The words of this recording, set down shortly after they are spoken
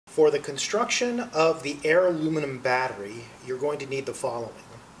For the construction of the air aluminum battery, you're going to need the following.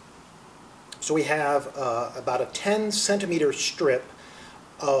 So we have about a 10 centimeter strip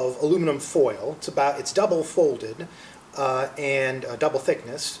of aluminum foil. It's double folded and double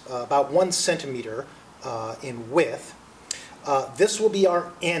thickness, about 1 centimeter in width. This will be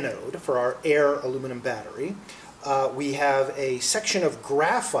our anode for our air aluminum battery. We have a section of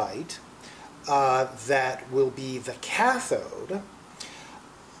graphite that will be the cathode.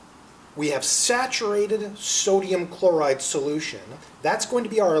 We have saturated sodium chloride solution. That's going to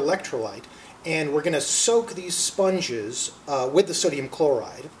be our electrolyte, and we're going to soak these sponges with the sodium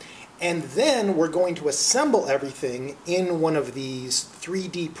chloride, and then we're going to assemble everything in one of these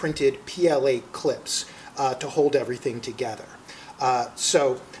 3D printed PLA clips to hold everything together.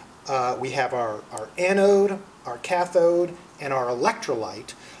 We have our anode, our cathode, and our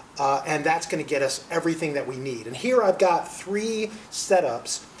electrolyte, and that's going to get us everything that we need. And here I've got 3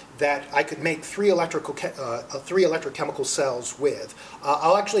 setups that I could make 3 electrochemical cells with.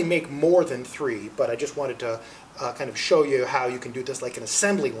 I'll actually make more than 3, but I just wanted to kind of show you how you can do this like an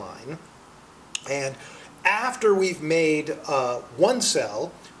assembly line. And after we've made one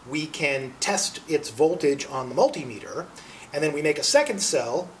cell, we can test its voltage on the multimeter, and then we make a second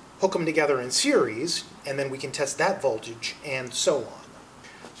cell, hook them together in series, and then we can test that voltage, and so on.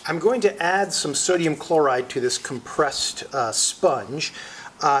 I'm going to add some sodium chloride to this compressed sponge.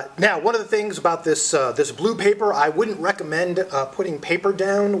 Now, one of the things about this blue paper, I wouldn't recommend putting paper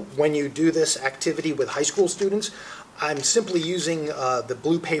down when you do this activity with high school students. I'm simply using the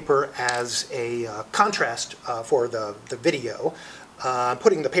blue paper as a contrast for the video. I'm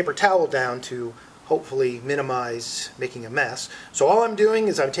putting the paper towel down to hopefully minimize making a mess. So all I'm doing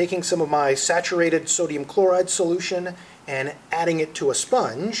is I'm taking some of my saturated sodium chloride solution and adding it to a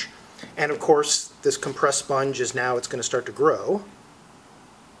sponge. And of course, this compressed sponge is now, it's going to start to grow.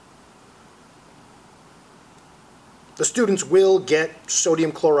 The students will get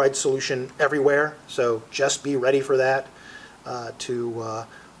sodium chloride solution everywhere, so just be ready for that, to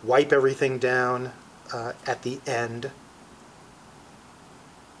wipe everything down at the end.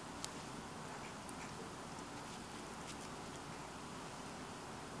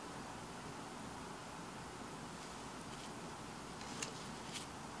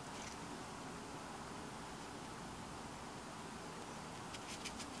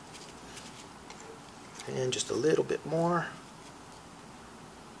 And just a little bit more.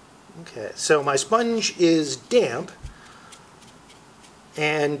 Okay, so my sponge is damp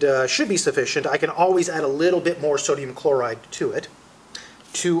and should be sufficient. I can always add a little bit more sodium chloride to it.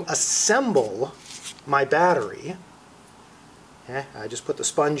 To assemble my battery, I just put the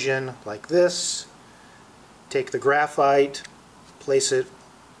sponge in like this, take the graphite, place it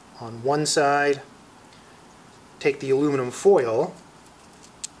on one side, take the aluminum foil,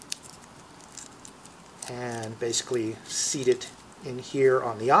 and basically seat it in here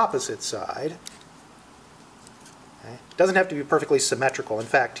on the opposite side. Okay. It doesn't have to be perfectly symmetrical. In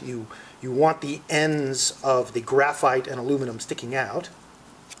fact, you want the ends of the graphite and aluminum sticking out.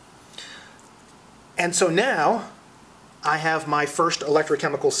 And so now I have my first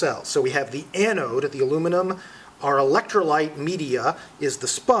electrochemical cell. So we have the anode, the aluminum. Our electrolyte media is the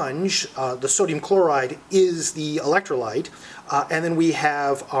sponge. The sodium chloride is the electrolyte. And then we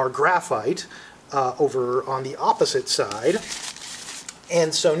have our graphite over on the opposite side.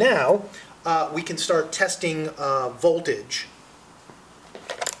 And so now we can start testing voltage.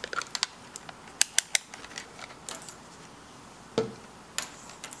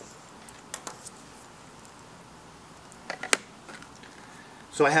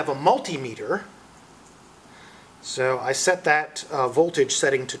 So I have a multimeter. So I set that voltage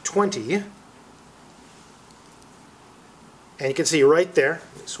setting to 20. And you can see right there,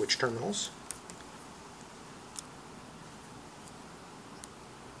 let me switch terminals.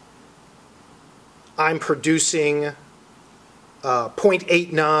 I'm producing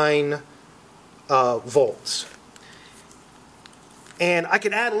 0.89 volts. And I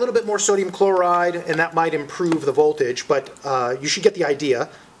can add a little bit more sodium chloride, and that might improve the voltage, but you should get the idea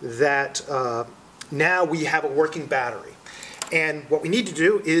that now we have a working battery. And what we need to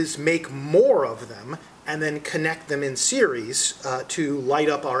do is make more of them and then connect them in series to light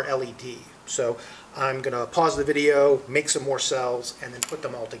up our LED. So I'm going to pause the video, make some more cells, and then put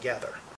them all together.